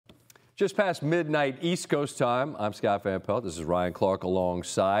Just past midnight East Coast time. I'm Scott Van Pelt. This is Ryan Clark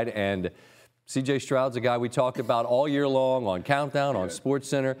alongside. And C.J. Stroud's a guy we talked about all year long on Countdown, on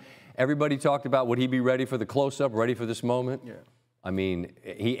SportsCenter. Everybody talked about would he be ready for the close-up, ready for this moment? Yeah. I mean,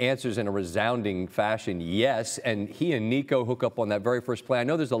 he answers in a resounding fashion, yes, and he and Nico hook up on that very first play. I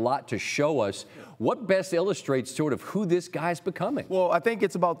know there's a lot to show us. What best illustrates sort of who this guy's becoming? Well, I think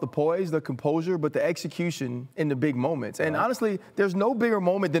it's about the poise, the composure, but the execution in the big moments. And honestly, there's no bigger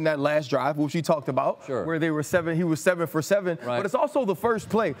moment than that last drive, which we talked about, where they were he was 7 for 7. Right. But it's also the first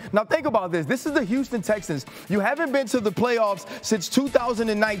play. Now, think about this. This is the Houston Texans. You haven't been to the playoffs since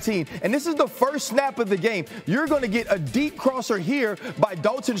 2019, and this is the first snap of the game. You're going to get a deep crosser here by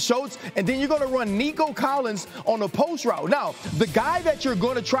Dalton Schultz, and then you're going to run Nico Collins on a post route. Now, the guy that you're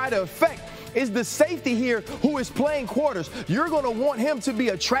going to try to affect is the safety here who is playing quarters. You're going to want him to be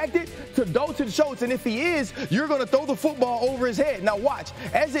attracted to Dalton Schultz, and if he is, you're going to throw the football over his head. Now watch,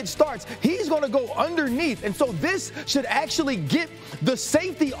 as it starts, he's going to go underneath, and so this should actually get the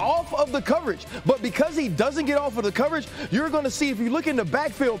safety off of the coverage. But because he doesn't get off of the coverage, you're going to see, if you look in the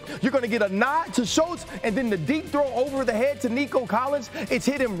backfield, you're going to get a nod to Schultz, and then the deep throw over the head to Nico Collins. It's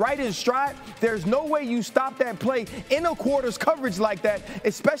hit him right in stride. There's no way you stop that play in a quarters coverage like that,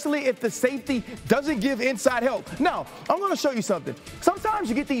 especially if the safety doesn't give inside help. Now, I'm going to show you something. Sometimes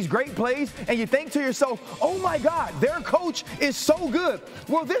you get these great plays and you think to yourself, oh my God, their coach is so good.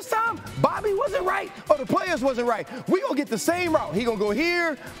 Well, this time, Bobby wasn't right or the players wasn't right. We're going to get the same route. He's going to go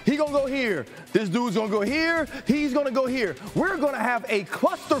here. He's going to go here. This dude's going to go here. He's going to go here. We're going to have a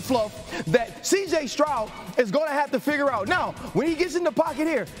cluster fluff that C.J. Stroud is going to have to figure out. Now, when he gets in the pocket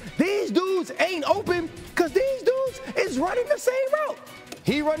here, these dudes ain't open because these dudes is running the same route.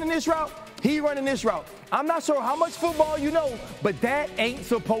 He running this route. He running this route. I'm not sure how much football you know, but that ain't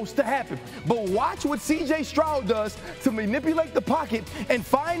supposed to happen. But watch what C.J. Stroud does to manipulate the pocket and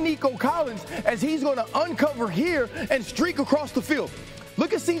find Nico Collins as he's going to uncover here and streak across the field.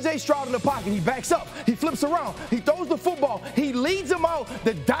 Look at C.J. Stroud in the pocket. He backs up. He flips around. He throws the football. He leads him out.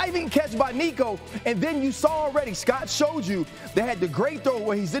 The diving catch by Nico. And then you saw already, Scott showed you, they had the great throw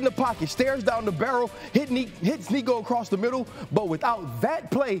where he's in the pocket, stares down the barrel, hits Nico across the middle. But without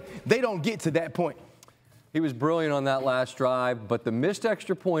that play, they don't get to that point. He was brilliant on that last drive, but the missed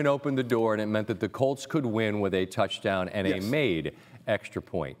extra point opened the door, and it meant that the Colts could win with a touchdown and a made extra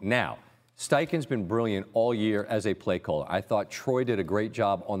point. Now, Steichen's been brilliant all year as a play caller. I thought Troy did a great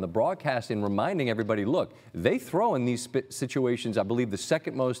job on the broadcast in reminding everybody, look, they throw in these situations, I believe, the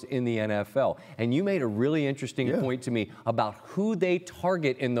second most in the NFL. And you made a really interesting point to me about who they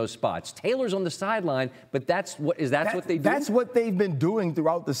target in those spots. Taylor's on the sideline, but that's what they do? That's what they've been doing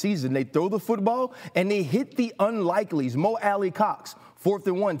throughout the season. They throw the football, and they hit the unlikelies. Mo Alley Cox. 4th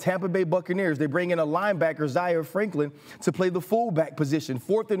and 1, Tampa Bay Buccaneers. They bring in a linebacker, Zaire Franklin, to play the fullback position.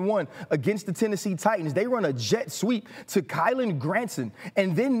 4th and 1 against the Tennessee Titans. They run a jet sweep to Kylan Granson.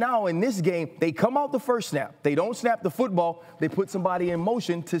 And then now in this game, they come out the first snap. They don't snap the football. They put somebody in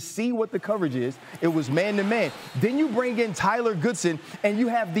motion to see what the coverage is. It was man-to-man. Then you bring in Tyler Goodson, and you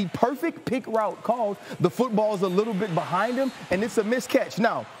have the perfect pick route called. The football's a little bit behind him, and it's a miscatch.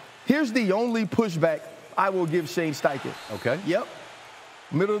 Now, here's the only pushback I will give Shane Steichen. Okay. Yep.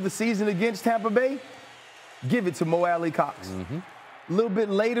 Middle of the season against Tampa Bay, give it to Mo Alley Cox. A little bit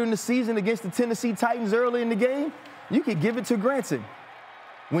later in the season against the Tennessee Titans early in the game, you could give it to Granson.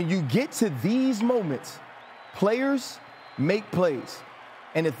 When you get to these moments, players make plays.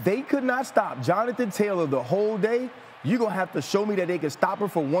 And if they could not stop Jonathan Taylor the whole day, you're going to have to show me that they can stop her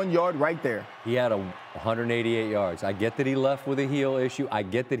for 1 yard right there. He had 188 yards. I get that he left with a heel issue. I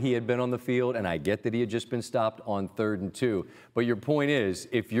get that he had been on the field, and I get that he had just been stopped on 3rd and 2. But your point is,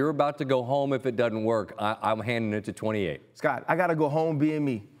 if you're about to go home if it doesn't work, I'm handing it to 28. Scott, I got to go home being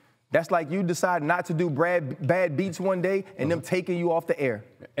me. That's like you decide not to do bad beats one day and them taking you off the air.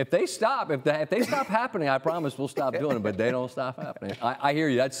 If they stop, if they stop happening, I promise we'll stop doing it. But they don't stop happening. I hear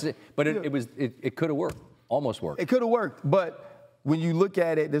you. That's it. But it could have worked. Almost worked. It could have worked, but when you look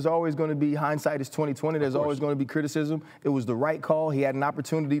at it, there's always going to be hindsight is 20/20. There's always going to be criticism. It was the right call. He had an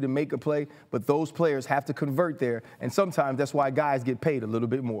opportunity to make a play, but those players have to convert there, and sometimes that's why guys get paid a little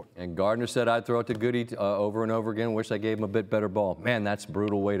bit more. And Gardner said I'd throw it to Goody over and over again. Wish I gave him a bit better ball. Man, that's a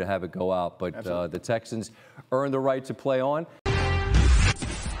brutal way to have it go out. But the Texans earned the right to play on.